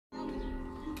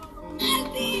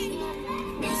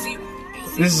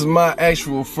This is my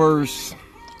actual first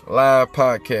live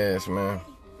podcast, man.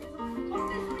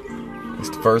 It's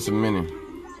the first of many.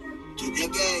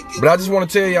 But I just want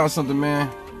to tell y'all something, man.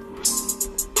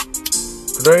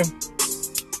 Today,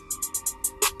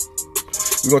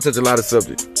 we're going to touch a lot of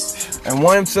subjects. And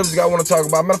one subject I want to talk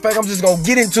about, matter of fact, I'm just going to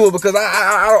get into it because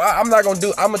I'm not going to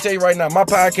do, I'm going to tell you right now, my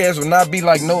podcast will not be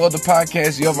like no other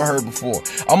podcast you ever heard before.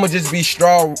 I'm going to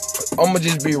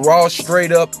just be raw,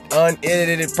 straight up,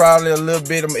 unedited, probably a little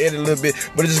bit, I'm going to edit a little bit,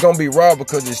 but it's just going to be raw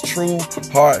because it's true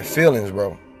heart feelings,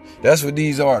 bro. That's what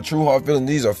these are, true heart feelings.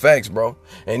 These are facts, bro.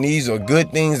 And these are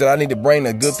good things that I need to bring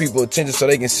to good people attention so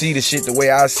they can see the shit the way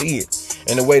I see it.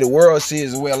 And the way the world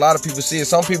sees it, the way a lot of people see it.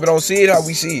 Some people don't see it how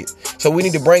we see it. So we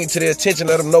need to bring it to their attention,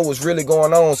 let them know what's really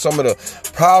going on, some of the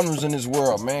problems in this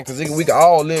world, man. Because we can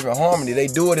all live in harmony. They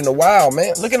do it in the wild,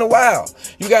 man. Look in the wild.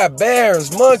 You got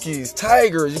bears, monkeys,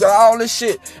 tigers. You got all this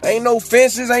shit. Ain't no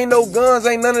fences, ain't no guns,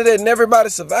 ain't none of that. And everybody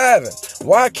surviving.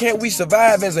 Why can't we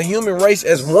survive as a human race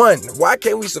as one? Why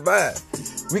can't we survive?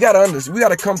 We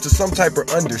gotta come to some type of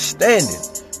understanding.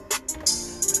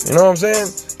 You know what I'm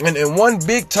saying? And one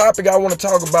big topic I want to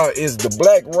talk about is the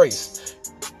black race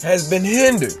has been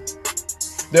hindered.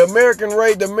 The American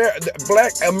race, the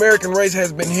black American race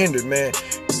has been hindered, man.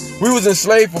 We was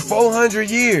enslaved for 400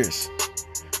 years.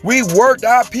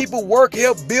 Our people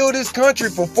helped build this country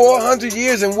for 400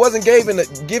 years and wasn't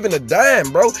given a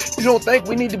dime, bro. You don't think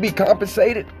we need to be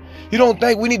compensated? You don't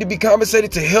think we need to be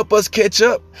compensated to help us catch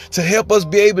up? To help us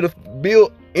be able to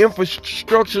build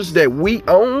infrastructures that we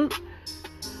own?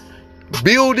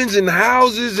 Buildings and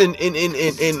houses and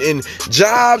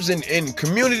jobs and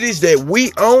communities that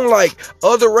we own like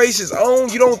other races own?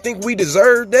 You don't think we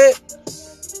deserve that?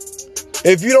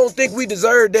 If you don't think we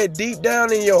deserve that deep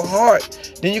down in your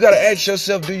heart, then you got to ask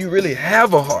yourself, do you really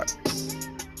have a heart?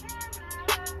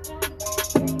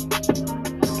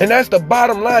 And that's the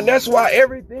bottom line. That's why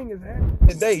everything is happening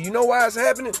today. You know why it's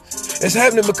happening? It's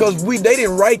happening because they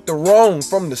didn't right the wrong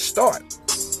from the start.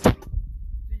 See,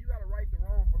 you got to right the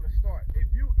wrong from the start. If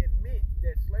you admit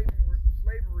that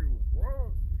slavery was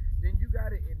wrong, then you got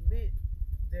to admit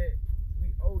that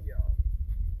we owe y'all.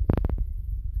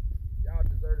 Y'all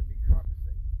deserve to be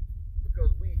compensated because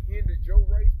we hindered your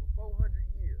race for 400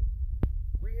 years.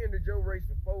 We hindered your race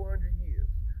for 400 years.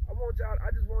 I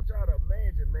just want y'all to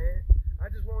imagine, man. I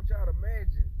just want y'all to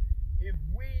imagine if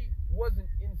we wasn't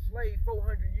enslaved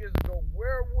 400 years ago,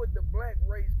 where would the black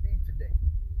race be today?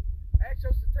 Ask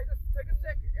yourself, take a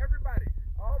second. Everybody,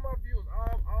 all my viewers,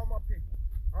 all my people,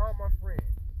 all my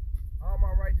friends, all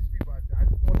my righteous people out there. I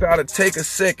just want y'all to take a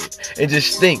second and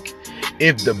just think.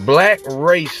 If the black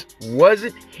race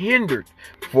wasn't hindered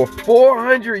for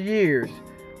 400 years,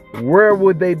 where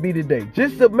would they be today?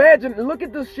 Just imagine, look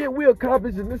at the shit we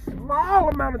accomplished in this small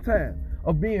amount of time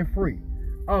of being free.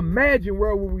 Imagine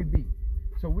where would we be.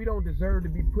 So we don't deserve to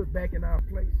be put back in our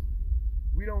place.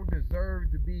 We don't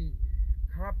deserve to be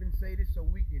compensated so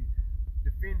we can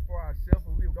defend for ourselves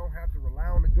and we don't have to rely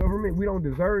on the government. We don't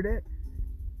deserve that.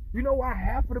 You know why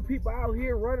half of the people out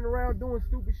here running around doing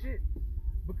stupid shit?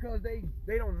 Because they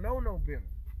don't know no better.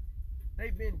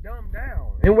 They've been dumbed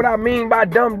down. And what I mean by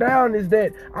dumbed down is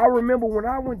that I remember when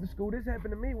I went to school, this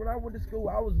happened to me. When I went to school,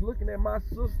 I was looking at my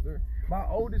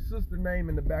oldest sister name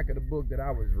in the back of the book that I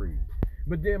was reading.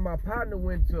 But then my partner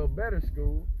went to a better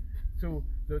school, to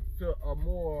a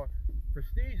more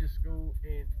prestigious school,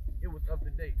 and it was up to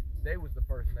date. They was the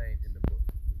first name in the book.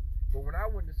 But when I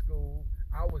went to school,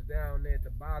 I was down there at the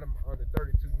bottom under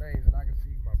 32 names, and I could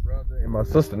see my brother and my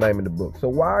sister name in the book. So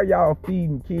why are y'all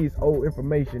feeding kids old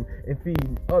information and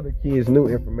feeding other kids new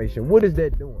information? What is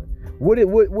that doing? What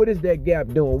is that gap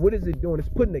doing? What is it doing? It's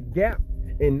putting a gap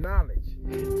in knowledge.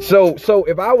 So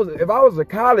if I was a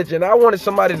college and I wanted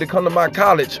somebody to come to my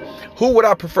college, who would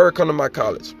I prefer come to my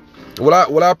college? Would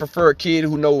I prefer a kid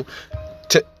who know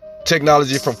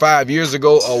technology from 5 years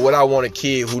ago, or would I want a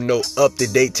kid who know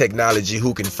up-to-date technology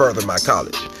who can further my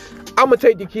college? I'm gonna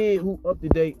take the kid who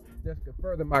up-to-date that can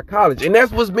further my college. And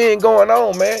that's what's been going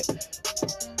on, man.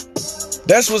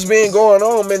 That's what's been going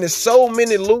on, man. There's so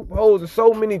many loopholes and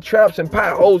so many traps and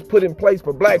potholes put in place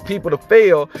for black people to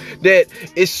fail that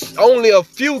it's only a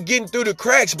few getting through the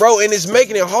cracks, bro, and it's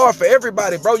making it hard for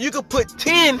everybody, bro. You could put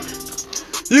 10 cats.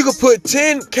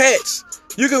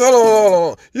 Hold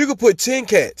on. You could put 10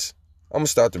 cats. I'm gonna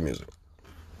start the music.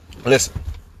 Listen.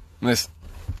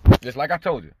 Just like I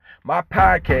told you, my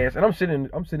podcast, and I'm sitting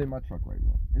in my truck right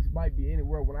now. This might be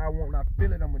anywhere when I want, and I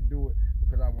feel it, I'm gonna do it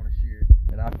because I want to share it,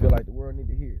 and I feel like the world need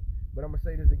to hear it. But I'm gonna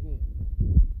say this again.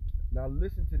 Now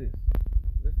listen to this.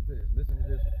 Listen to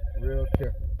this real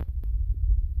carefully.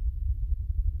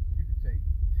 You can take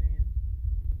 10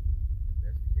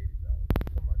 domesticated dogs.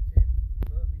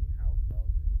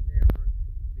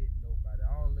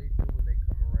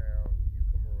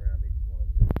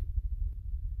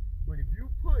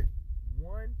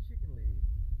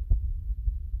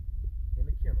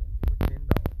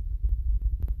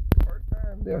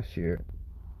 they'll share it.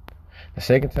 The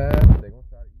second time, they're going to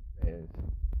try to eat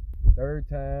fast. Third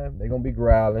time, they're going to be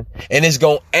growling. And it's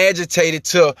going to agitate it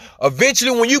to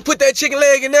eventually when you put that chicken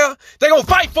leg in there, they're going to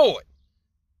fight for it.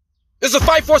 It's a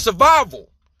fight for survival.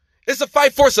 It's a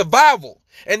fight for survival.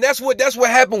 And that's what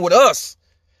happened with us.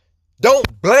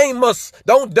 Don't blame us.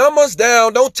 Don't dumb us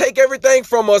down. Don't take everything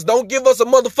from us. Don't give us a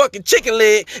motherfucking chicken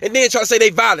leg and then try to say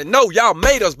they violent. No, y'all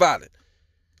made us violent.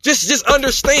 Just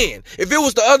understand. If it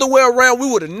was the other way around, we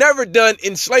would have never done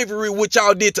in slavery what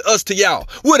y'all did to us to y'all.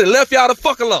 We would have left y'all the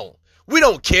fuck alone. We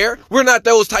don't care. We're not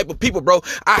those type of people, bro.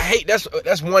 I hate,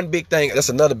 that's one big thing. That's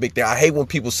another big thing. I hate when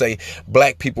people say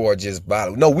black people are just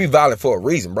violent. No, we violent for a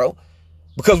reason, bro.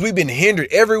 Because we've been hindered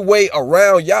every way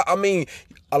around. Y'all, I mean,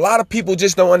 a lot of people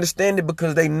just don't understand it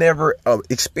because they never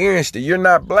experienced it. You're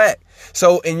not black.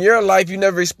 So in your life, you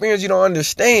never experienced, you don't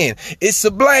understand. It's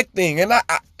a black thing. And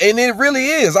and it really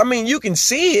is. I mean, you can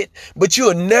see it, but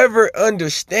you'll never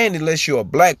understand it unless you're a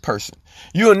black person.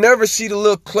 You'll never see the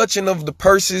little clutching of the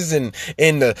purses and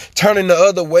the turning the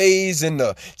other ways and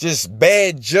the just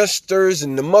bad gestures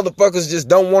and the motherfuckers just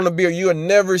don't want to be. You'll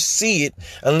never see it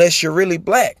unless you're really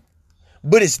black.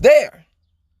 But it's there.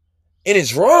 And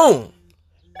it's wrong.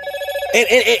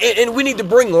 And we need to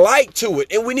bring light to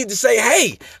it. And we need to say,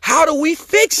 hey, how do we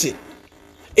fix it?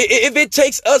 If it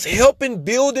takes us helping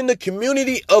building the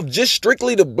community of just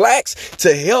strictly the blacks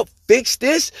to help fix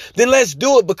this, then let's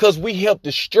do it because we helped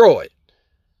destroy it.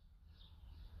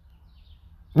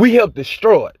 We helped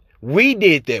destroy it. We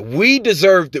did that. We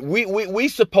deserved it. We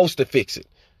supposed to fix it.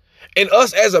 And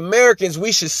us as Americans,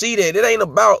 we should see that it ain't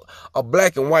about a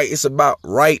black and white. It's about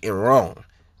right and wrong.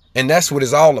 And that's what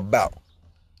it's all about.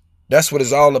 That's what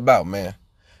it's all about, man.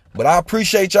 But I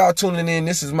appreciate y'all tuning in.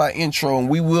 This is my intro, and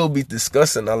we will be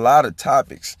discussing a lot of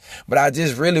topics. But I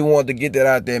just really wanted to get that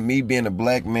out there, me being a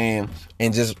black man,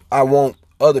 and just I want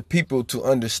other people to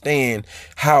understand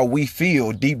how we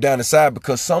feel deep down inside,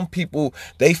 because some people,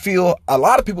 a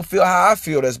lot of people feel how I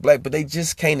feel as black, but they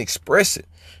just can't express it.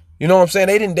 You know what I'm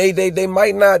saying? They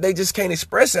might not, they just can't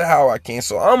express it how I can.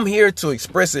 So I'm here to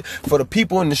express it for the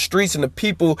people in the streets and the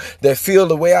people that feel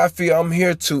the way I feel. I'm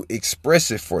here to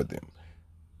express it for them.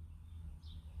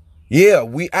 Yeah,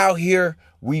 we out here,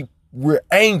 we're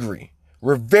angry.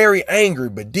 We're very angry,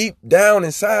 but deep down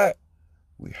inside,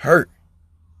 we hurt.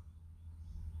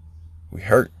 We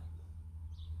hurt.